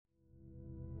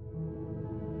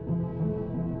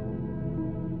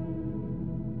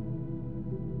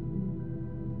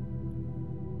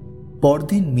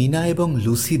পরদিন মিনা এবং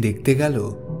লুসি দেখতে গেল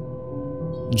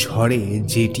ঝড়ে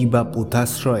জেটি বা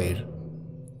পোতাশ্রয়ের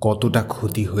কতটা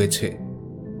ক্ষতি হয়েছে।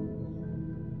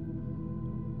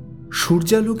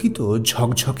 সূর্যালোকিত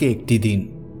ঝকঝকে একটি দিন,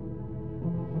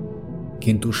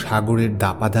 কিন্তু সাগরের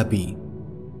দাপাদাপি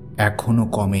এখনো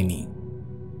কমেনি।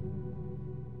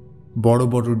 বড়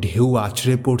বড় ঢেউ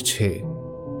আছড়ে পড়ছে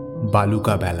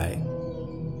বালুকা বেলায়।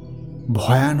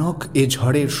 ভয়ানক এ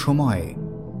ঝড়ের সময়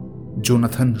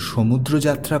জোনাথন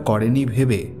সমুদ্রযাত্রা করেনি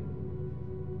ভেবে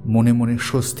মনে মনে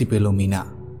স্বস্তি পেল মিনা।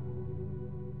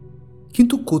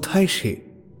 কিন্তু কোথায় সে?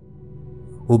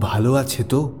 ও ভালো আছে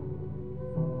তো?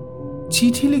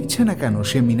 চিঠি লিখছে না কেন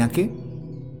সে মিনাকে?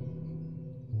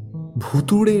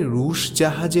 ভুতুড়ে রুশ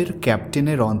জাহাজের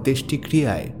ক্যাপ্টেনের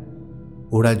অন্ত্যেষ্টিক্রিয়ায়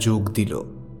ওরা যোগ দিল।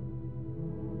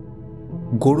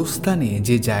 গোরস্থানে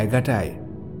যে জায়গাটায়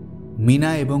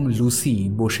মিনা এবং লুসি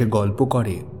বসে গল্প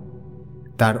করে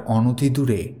তার অনতি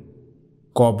দূরে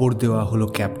কবর দেওয়া হলো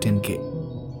ক্যাপ্টেনকে।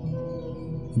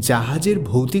 জাহাজের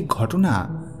ভৌতিক ঘটনা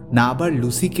না আবার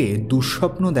লুসিকে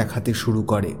দুঃস্বপ্ন দেখাতে শুরু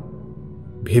করে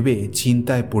ভেবে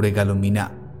চিন্তায় পড়ে গেল মিনা।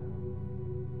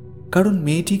 কারণ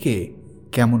মেয়েটিকে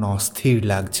কেমন অস্থির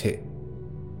লাগছে।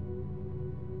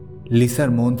 লিসার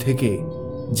মন থেকে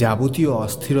যাবতীয়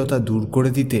অস্থিরতা দূর করে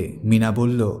দিতে মিনা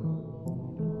বলল,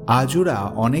 আজ ওরা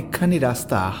অনেকখানি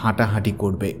রাস্তা হাঁটাহাঁটি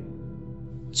করবে।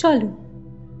 চলো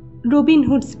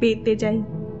রবিনহুড পেতে যাই,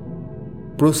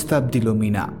 প্রস্তাব দিল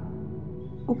মিনা।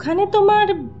 ওখানে তোমার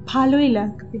ভালোই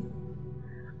লাগবে,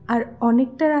 আর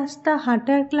অনেকটা রাস্তা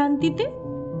হাঁটার ক্লান্তিতে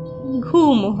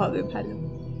ঘুমও হবে ভালো।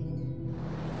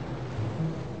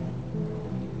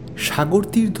 সাগর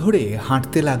তীর ধরে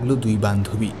হাঁটতে লাগলো দুই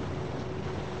বান্ধবী।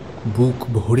 বুক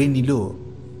ভরে নিল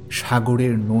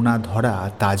সাগরের নোনা ধরা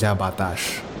তাজা বাতাস।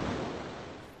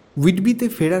 উইটবিতে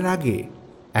ফেরার আগে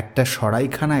একটা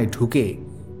সরাইখানায় ঢুকে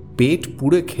পেট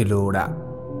পুড়ে খেল ওরা।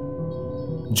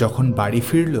 যখন বাড়ি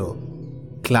ফিরল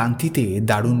ক্লান্তিতে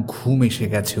দারুণ ঘুম এসে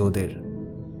গেছে ওদের।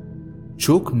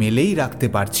 চোখ মেলেই রাখতে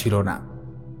পারছিল না।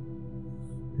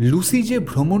 লুসি যে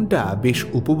ভ্রমণটা বেশ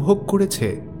উপভোগ করেছে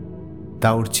তা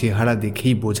ওর চেহারা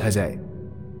দেখেই বোঝা যায়।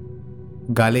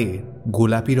 গালে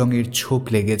গোলাপি রঙের ছোপ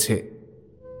লেগেছে।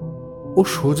 ও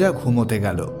সোজা ঘুমোতে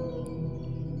গেল।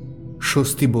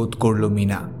 স্বস্তি বোধ করল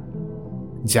মিনা।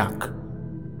 যাক,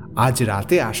 আজ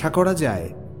রাতে আশা করা যায়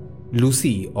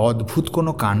লুসি অদ্ভুত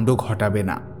কোনো কাণ্ড ঘটাবে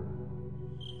না।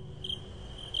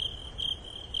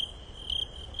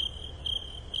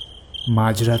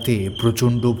 মাঝরাতে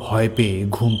প্রচণ্ড ভয় পেয়ে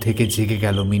ঘুম থেকে জেগে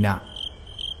গেল মিনা।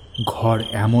 ঘর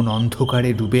এমন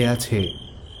অন্ধকারে ডুবে আছে,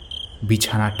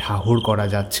 বিছানা ঠাহর করা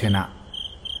যাচ্ছে না।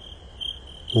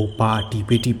 ও পা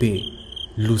টিপে টিপে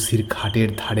লুসির খাটের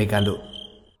ধারে গেল,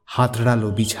 হাতড়ালো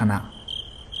বিছানা।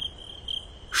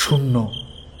 শূন্য।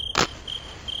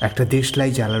 একটা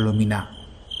দেশলাই জ্বালালো মিনা।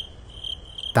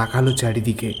 তাকালো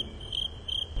চারিদিকে,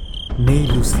 নেই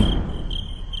লুসি।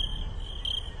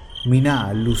 মিনা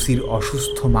লুসির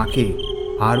অসুস্থ মাকে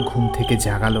আর ঘুম থেকে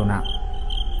জাগালো না।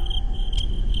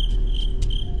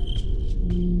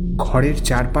 ঘরের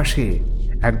চারপাশে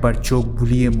একবার চোখ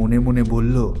বুলিয়ে মনে মনে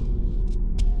বলল,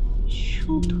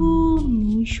 শুধু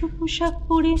নৈশ পোশাক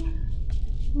পরে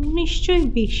নিশ্চয়ই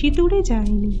বেশি দূরে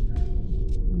যায়নি,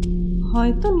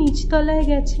 হয়তো নিচতলায়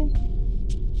গেছে।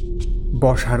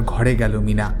 বসার ঘরে গেল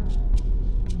মিনা।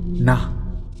 না,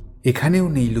 এখানেও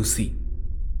নেই লুসি।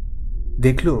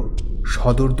 দেখল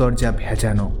সদর দরজা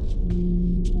ভেজানো।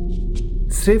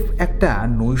 স্রেফ একটা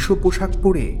নৈশ পোশাক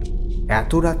পরে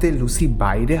এত রাতে লুসি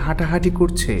বাইরে হাঁটাহাঁটি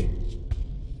করছে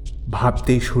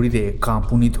ভাবতেই শরীরে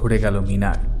কাঁপুনি ধরে গেল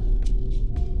মিনার।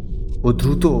 ও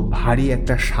দ্রুত ভারী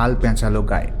একটা শাল পেঁচালো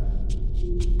গায়ে।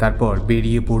 তারপর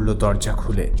বেরিয়ে পড়ল দরজা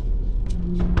খুলে।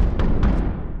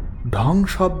 ঢং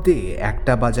শব্দে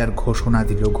 1টা বাজার ঘোষণা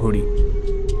দিল ঘড়ি।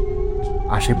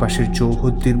 আশেপাশের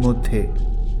চৌহদ্দির মধ্যে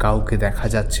কাউকে দেখা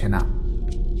যাচ্ছে না।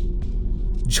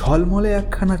 ঝলমলে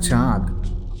একখানা চাঁদ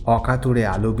অকাতরে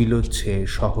আলো বিলোচ্ছে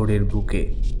শহরের বুকে।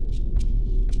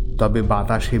 তবে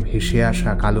বাতাসে ভেসে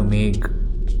আসা কালো মেঘ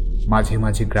মাঝে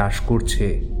মাঝে গ্রাস করছে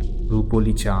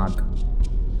রূপলি চাঁদ,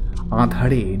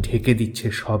 আঁধারে ঢেকে দিচ্ছে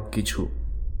সব কিছু।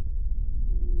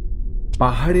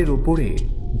 পাহাড়ের ওপরে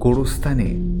গোরস্থানে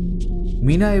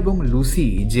মিনা এবং লুসি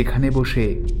যেখানে বসে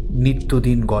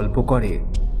নিত্যদিন গল্প করে,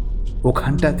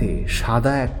 ওখানটাতে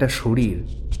সাদা একটা শরীর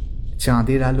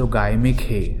চাঁদের আলো গায়ে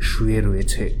মেখে শুয়ে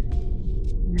রয়েছে।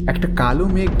 একটা কালো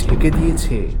মেঘ ঢেকে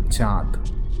দিয়েছে চাঁদ।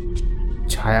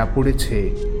 ছায়া পড়েছে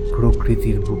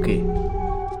প্রকৃতির বুকে।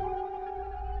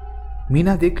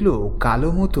 মিনা দেখল কালো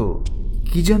মতো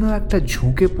কি যেন একটা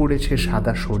ঝুঁকে পড়েছে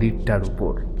সাদা শরীরটার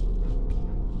উপর।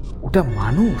 ওটা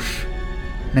মানুষ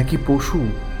নাকি পশু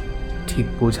ঠিক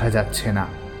বোঝা যাচ্ছে না।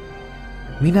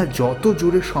 মিনা যত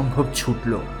জোরে সম্ভব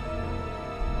ছুটল।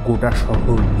 গোটা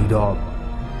শহর নীরব,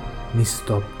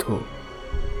 নিস্তব্ধ,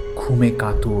 ঘুমে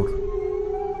কাতর।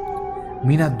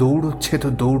 মিনা দৌড়চ্ছে তো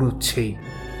দৌড়চ্ছেই,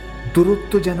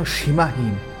 দূরত্ব যেন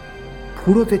সীমাহীন,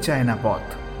 ফুরোতে চায় না পথ।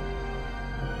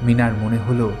 মিনার মনে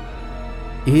হলো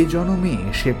এ জনমে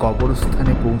সে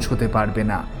কবরস্থানে পৌঁছতে পারবে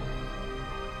না।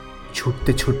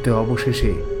 ছুটতে ছুটতে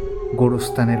অবশেষে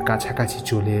গোরস্থানের কাছাকাছি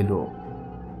চলে এলো।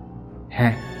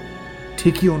 হ্যাঁ,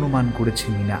 ঠিকই অনুমান করেছে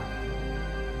মিনা।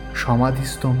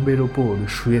 সমাধিস্তম্ভের ওপর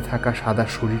শুয়ে থাকা সাদা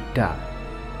শরীরটা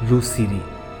লুসিরই,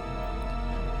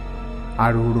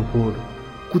 আর ওর ওপর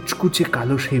কুচকুচে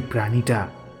কালো সেই প্রাণীটা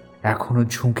এখনো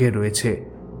ঝুঁকে রয়েছে।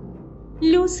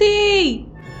 লুসি!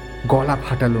 গলা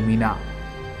ফাটালো মিনা।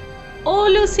 ও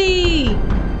লুসি!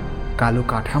 কালো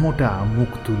কাঠামোটা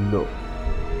মুখ তুলল।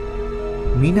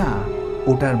 মিনা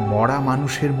ওটার মরা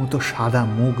মানুষের মতো সাদা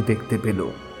মুখ দেখতে পেল।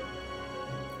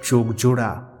 চোখ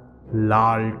জোড়া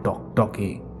লাল টকটকে,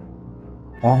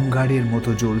 অঙ্গারের মতো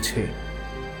জ্বলছে।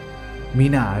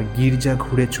 মিনা গির্জা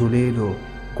ঘুরে চলে এলো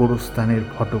গোরস্থানের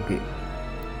ফটকে।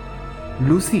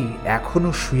 লুসি এখনো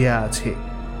শুয়ে আছে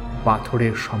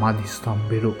পাথরের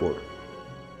সমাধিস্তম্ভের ওপর।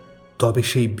 তবে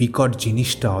সেই বিকট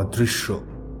জিনিসটা অদৃশ্য।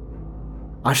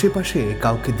 আশেপাশে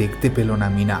কাউকে দেখতে পেল না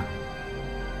মিনা।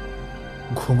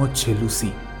 ঘুমোচ্ছে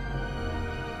লুসি,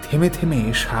 থেমে থেমে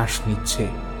শ্বাস নিচ্ছে,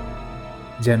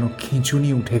 যেন খিঁচুনি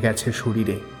উঠে গেছে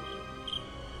শরীরে।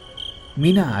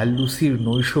 মিনা লুসির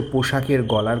নৈশ পোশাকের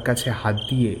গলার কাছে হাত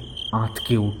দিয়ে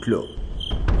আঁতকে উঠল।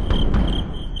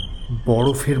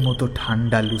 বরফের মতো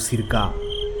ঠান্ডা লুসির গা।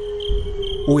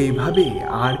 ও এভাবে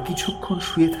আর কিছুক্ষণ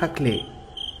শুয়ে থাকলে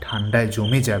ঠান্ডায়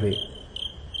জমে যাবে।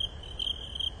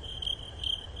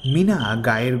 মিনা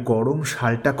গায়ের গরম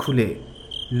শালটা খুলে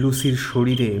লুসির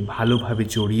শরীরে ভালোভাবে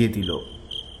জড়িয়ে দিল।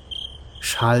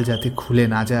 শাল যাতে খুলে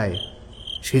না যায়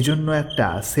সেজন্য একটা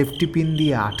সেফটি পিন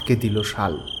দিয়ে আটকে দিল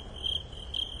শাল।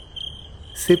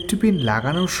 সেফটি পিন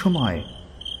লাগানোর সময়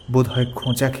বোধহয়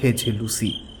খোঁচা খেয়েছে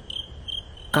লুসি।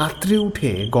 কাতরে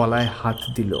উঠে গলায় হাত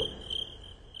দিল।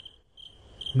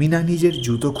 মিনা নিজের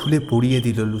জুতো খুলে পরিয়ে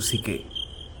দিল লুসিকে।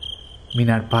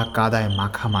 মিনার পা কাদায়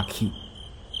মাখামাখি।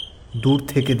 দূর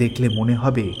থেকে দেখলে মনে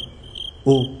হবে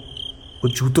ও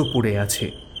জুতো পরে আছে।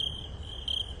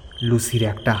 লুসির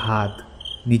একটা হাত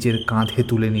নিজের কাঁধে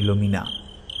তুলে নিল মিনা।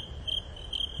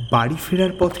 বাড়ি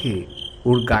ফেরার পথে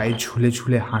ওর গায়ে ঝুলে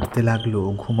ঝুলে হাঁটতে লাগলো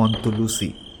ঘুমন্ত লুসি।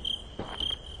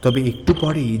 তবে একটু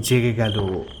পরেই জেগে গেল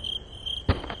ও।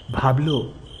 ভাবল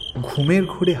ঘুমের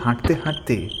ঘোরে হাঁটতে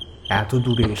হাঁটতে এত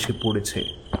দূরে এসে পড়েছে।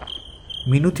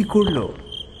 মিনতি করল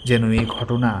যেন এই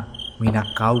ঘটনা মিনা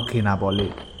কাউকে না বলে,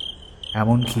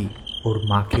 এমনকি ওর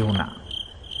মাকেও না।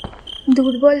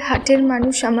 দুর্বল হার্টের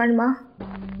মানুষ আমার মা,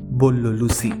 বলল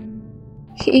লুসি।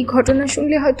 এই ঘটনা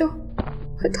শুনলে হয়তো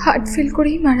হার্ট ফেল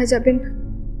করেই মারা যাবেন।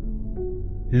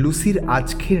 লুসির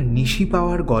আজকের নিশি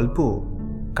পাওয়ার গল্প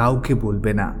কাউকে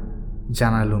বলবে না,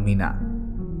 জানালো মিনা।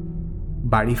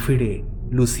 বাড়ি ফিরে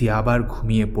লুসি আবার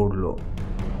ঘুমিয়ে পড়ল।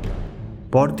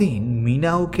 পরদিন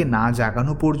মিনা ওকে না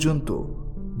জাগানো পর্যন্ত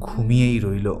ঘুমিয়েই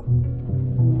রইল।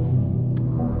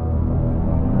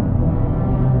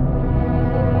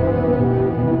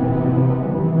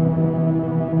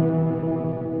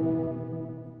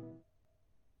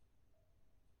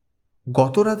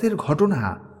 গতরাতের ঘটনা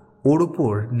ওর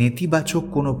ওপর নেতিবাচক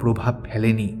কোনো প্রভাব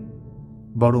ফেলেনি,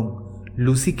 বরং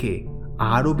লুসিকে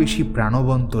আরও বেশি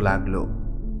প্রাণবন্ত লাগল।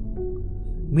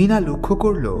 মিনা লক্ষ্য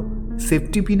করল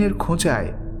সেফটি পিনের খোঁচায়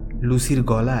লুসির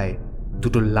গলায়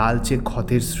দুটো লালচে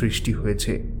ক্ষতের সৃষ্টি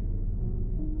হয়েছে।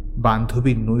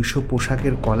 বান্ধবীর নৈশ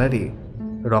পোশাকের কলারে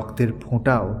রক্তের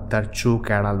ফোঁটাও তার চোখ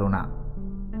এড়াল না।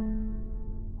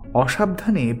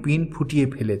 অসাবধানে পিন ফুটিয়ে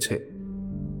ফেলেছে।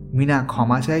 মিনা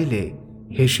ক্ষমা চাইলে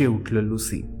হেসে উঠল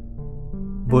লুসি।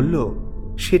 বলল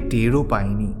সে টেরও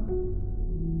পায়নি।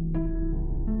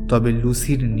 তবে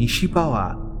লুসির নিশি পাওয়া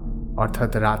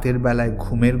অর্থাৎ রাতের বেলায়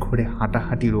ঘুমের ঘোরে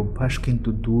হাঁটাহাঁটির অভ্যাস কিন্তু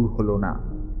দূর হলো না।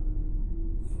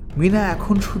 মিনা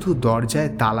এখন শুধু দরজায়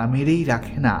তালা মেরেই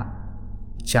রাখে না,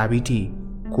 চাবিটি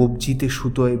কবজিতে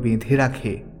সুতোয় বেঁধে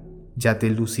রাখে যাতে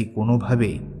লুসি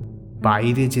কোনোভাবেই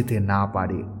বাইরে যেতে না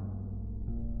পারে।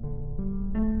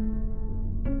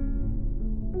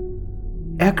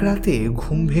 এক রাতে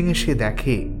ঘুম ভেঙে সে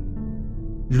দেখে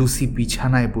লুসি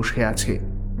বিছানায় বসে আছে।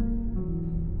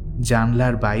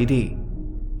 জানলার বাইরে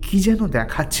কি যেন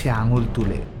দেখাচ্ছে আঙুল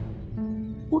তুলে।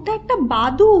 ওটা একটা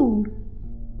বাদুড়,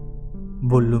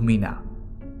 বলল মিনা।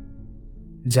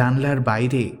 জানলার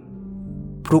বাইরে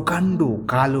প্রকাণ্ড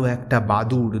কালো একটা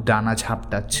বাদুড় ডানা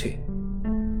ঝাপটাচ্ছে।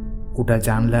 ওটা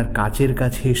জানলার কাচের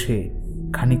কাছে এসে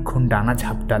খানিকক্ষণ ডানা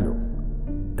ঝাপটালো,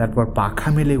 তারপর পাখা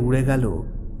মেলে উড়ে গেল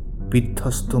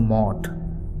বিধ্বস্ত মঠ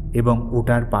এবং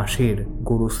ওটার পাশের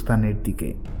গোরস্থানের দিকে।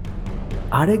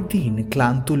 আরেকদিন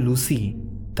ক্লান্ত লুসি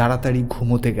তাড়াতাড়ি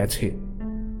ঘুমোতে গেছে।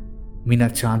 মিনা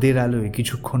চাঁদের আলোয়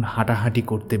কিছুক্ষণ হাঁটাহাঁটি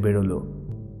করতে বেরোলো।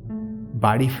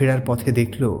 বাড়ি ফেরার পথে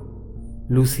দেখল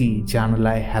লুসি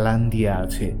জানলায় হেলান দিয়ে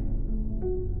আছে।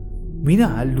 মিনা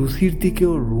লুসির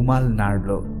দিকেও রুমাল নাড়ল,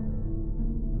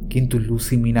 কিন্তু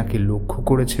লুসি মিনাকে লক্ষ্য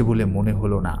করেছে বলে মনে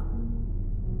হলো না।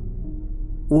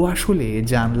 ও আসলে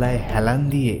জানলায় হেলান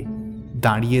দিয়ে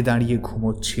দাঁড়িয়ে দাঁড়িয়ে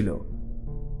ঘুমোচ্ছিল।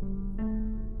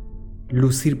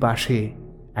 লুসির পাশে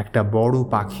একটা বড়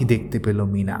পাখি দেখতে পেল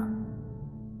মিনা।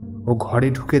 ও ঘরে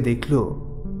ঢুকে দেখল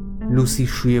লুসি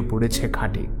শুয়ে পড়েছে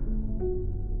খাটে,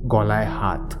 গলায়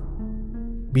হাত,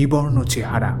 বিবর্ণ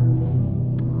চেহারা।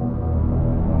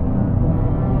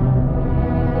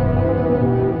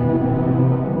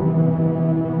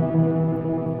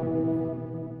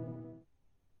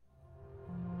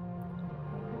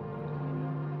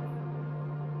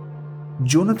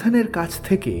 জোনাথনের কাছ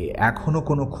থেকে এখনো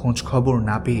কোনো খোঁজ খবর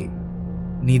না পেয়ে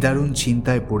নিদারুণ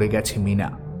চিন্তায় পড়ে গেছে মিনা।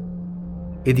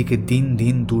 এদিকে দিন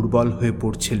দিন দুর্বল হয়ে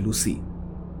পড়ছে লুসি।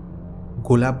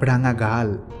 গোলাপ রাঙা গাল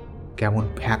কেমন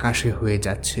ফ্যাকাশে হয়ে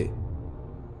যাচ্ছে।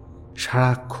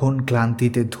 সারাক্ষণ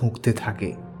ক্লান্তিতে ধুঁকতে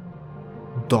থাকে,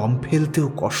 দম ফেলতেও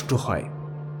কষ্ট হয়।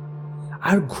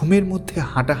 আর ঘুমের মধ্যে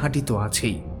হাঁটাহাঁটি তো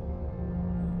আছেই।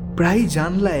 প্রায়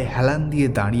জানলায় হেলান দিয়ে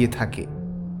দাঁড়িয়ে থাকে।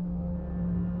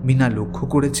 মিনা লক্ষ্য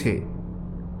করেছে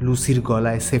লুসির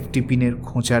গলায় সেফটি পিনের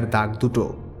খোঁচার দাগ দুটো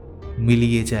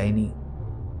মিলিয়ে যায়নি,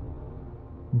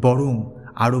 বরং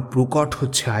আরো প্রকট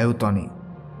হচ্ছে আয়তনে।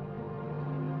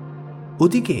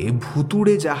 ওদিকে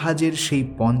ভুতুড়ে জাহাজের সেই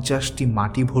 50টি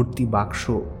মাটি ভর্তি বাক্স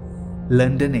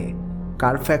লন্ডনে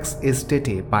কারফ্যাক্স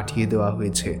এস্টেটে পাঠিয়ে দেওয়া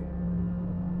হয়েছে।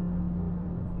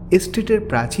 এস্টেটের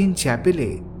প্রাচীন চ্যাপেলে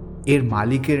এর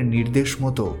মালিকের নির্দেশ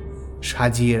মতো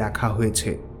সাজিয়ে রাখা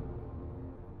হয়েছে।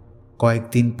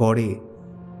 কয়েকদিন পরে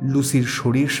লুসির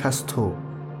শরীর স্বাস্থ্য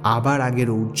আবার আগের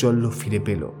ঔজ্জ্বল্য ফিরে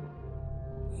পেল।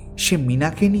 সে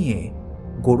মিনাকে নিয়ে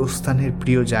গোরস্থানের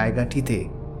প্রিয় জায়গাটিতে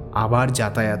আবার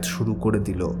যাতায়াত শুরু করে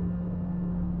দিল।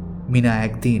 মিনা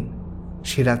একদিন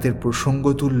সে রাতের প্রসঙ্গ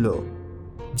তুলল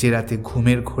যে রাতে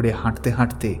ঘুমের ঘোরে হাঁটতে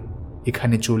হাঁটতে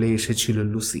এখানে চলে এসেছিল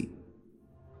লুসি।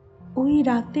 ওই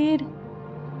রাতের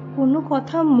কোনো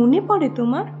কথা মনে পড়ে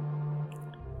তোমার?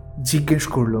 জিজ্ঞেস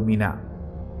করল মিনা।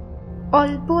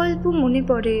 অল্প অল্প মনে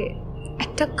পড়ে।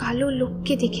 একটা কালো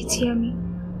লোককে দেখেছি আমি,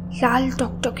 লাল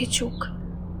টকটকে চোখ।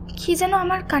 কি যেন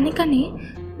আমার কানে কানে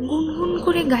গুনগুন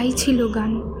করে গাইছিল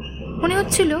গান। মনে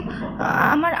হচ্ছিল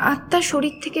আমার আত্মা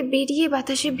শরীর থেকে বেরিয়ে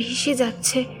বাতাসে ভেসে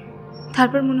যাচ্ছে।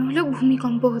 তারপর মনে হলো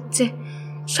ভূমিকম্প হচ্ছে,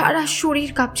 সারা শরীর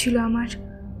কাঁপছিল আমার।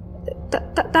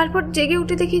 তারপর জেগে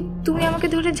উঠে দেখি তুমি আমাকে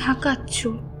ধরে ঝাঁকাচ্ছ।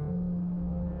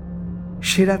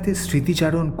 সে রাতে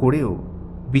স্মৃতিচারণ করেও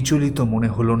বিচলিত মনে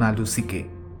হলো না লুসিকে।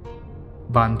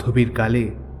 বান্ধবীর গালে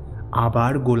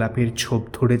আবার গোলাপের ছোপ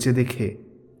ধরেছে দেখে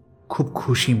খুব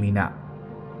খুশি মিনা।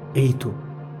 এই তো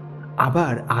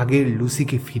আবার আগের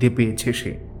লুসিকে ফিরে পেয়েছে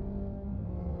সে।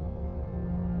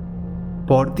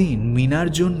 পরদিন মিনার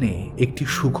জন্যে একটি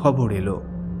সুখবর এলো।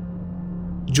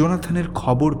 জোনাথনের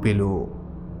খবর পেল,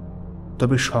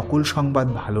 তবে সকল সংবাদ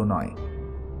ভালো নয়।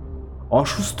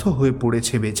 অসুস্থ হয়ে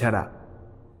পড়েছে বেচারা,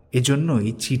 এজন্যই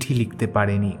চিঠি লিখতে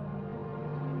পারেনি।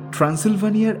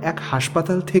 ট্রান্সিলভানিয়ার এক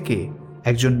হাসপাতাল থেকে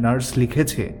একজন নার্স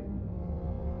লিখেছে,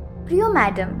 প্রিয়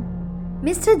ম্যাডাম,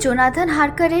 মিস্টার জোনাথন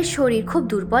হার্কারের শরীর খুব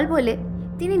দুর্বল বলে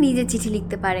তিনি নিজে চিঠি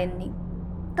লিখতে পারেননি।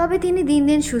 তবে তিনি দিন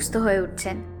দিন সুস্থ হয়ে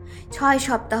উঠছেন। 6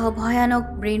 সপ্তাহ ভয়ানক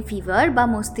ব্রেন ফিভার বা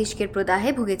মস্তিষ্কের প্রদাহে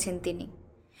ভুগেছেন তিনি।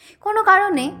 কোনো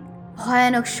কারণে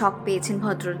ভয়ানক শক পেয়েছেন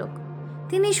ভদ্রলোক।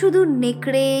 তিনি শুধু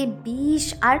নেকড়ে, বিষ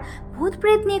আর ভূত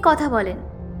প্রেত নিয়ে কথা বলেন।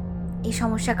 এই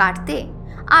সমস্যা কাটতে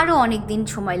আরও অনেক দিন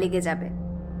সময় লেগে যাবে।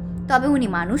 তবে উনি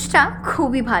মানুষটা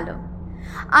খুবই ভালো।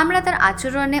 আমরা তার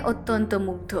আচরণে অত্যন্ত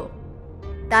মুগ্ধ।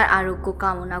 তার আরোগ্য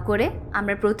কামনা করে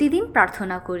আমরা প্রতিদিন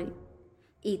প্রার্থনা করি।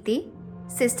 ইতি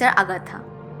সিস্টার আগাথা।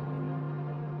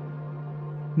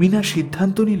 মিনা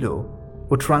সিদ্ধান্ত নিল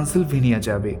ও ট্রান্সিলভেনিয়া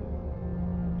যাবে,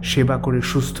 সেবা করে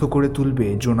সুস্থ করে তুলবে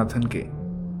জোনাথনকে।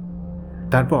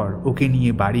 তারপর ওকে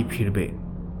নিয়ে বাড়ি ফিরবে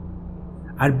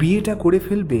আর বিয়েটা করে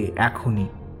ফেলবে এখনই।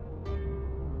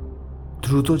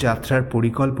 দ্রুত যাত্রার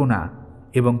পরিকল্পনা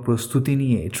এবং প্রস্তুতি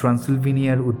নিয়ে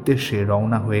ট্রান্সিলভেনিয়ার উদ্দেশ্যে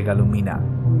রওনা হয়ে গেল মিনা।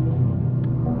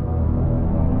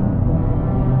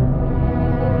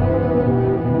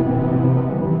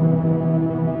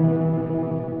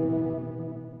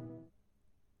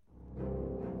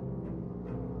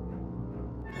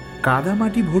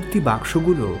 কাদামাটি ভর্তি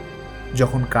বাক্সগুলো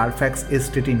যখন কারফ্যাক্স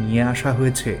এস্টেটে নিয়ে আসা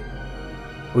হয়েছে,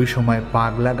 ওই সময়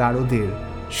পাগলা গারদের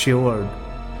শেওয়ার্ড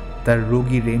তার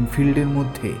রোগী রেনফিল্ডের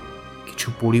মধ্যে কিছু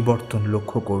পরিবর্তন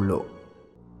লক্ষ্য করল।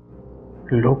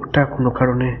 লোকটা কোনো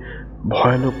কারণে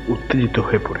ভয়ানক উত্তেজিত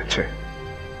হয়ে পড়েছে।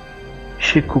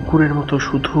 সে কুকুরের মতো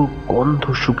শুধু গন্ধ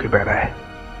শুকে বেড়ায়।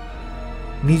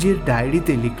 নিজের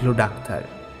ডায়েরিতে লিখল ডাক্তার,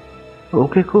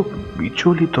 ওকে খুব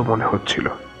বিচলিত মনে হচ্ছিল।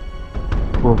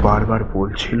 ও বারবার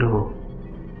বলছিল,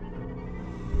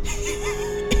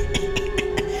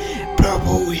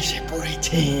 প্রভু এসে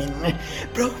পড়েছেন,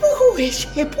 প্রভু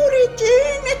এসে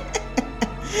পড়েছেন।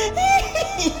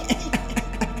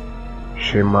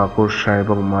 সে মাকড়সা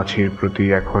এবং মাছির প্রতি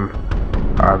এখন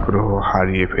আগ্রহ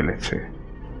হারিয়ে ফেলেছে।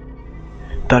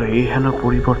 তার এই হেন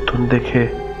পরিবর্তন দেখে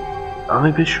আমি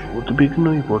বেশ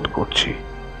উদ্বিগ্নই বোধ করছি।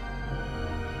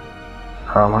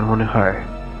 আমার মনে হয়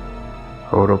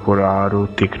ওর ওপর আরো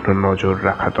তীক্ষ্ণ নজর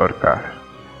রাখা দরকার।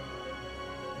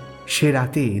 সে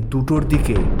রাতে 2টোর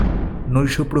দিকে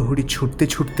নৈশপ্রহরী ছুটতে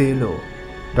ছুটতে এলো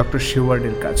ডক্টর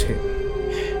শেওয়ার্ডের কাছে।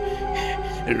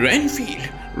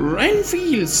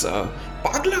 রেনফিল্ড স্যার,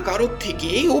 পাগলা গারদ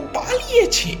থেকে ও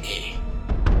পালিয়েছে।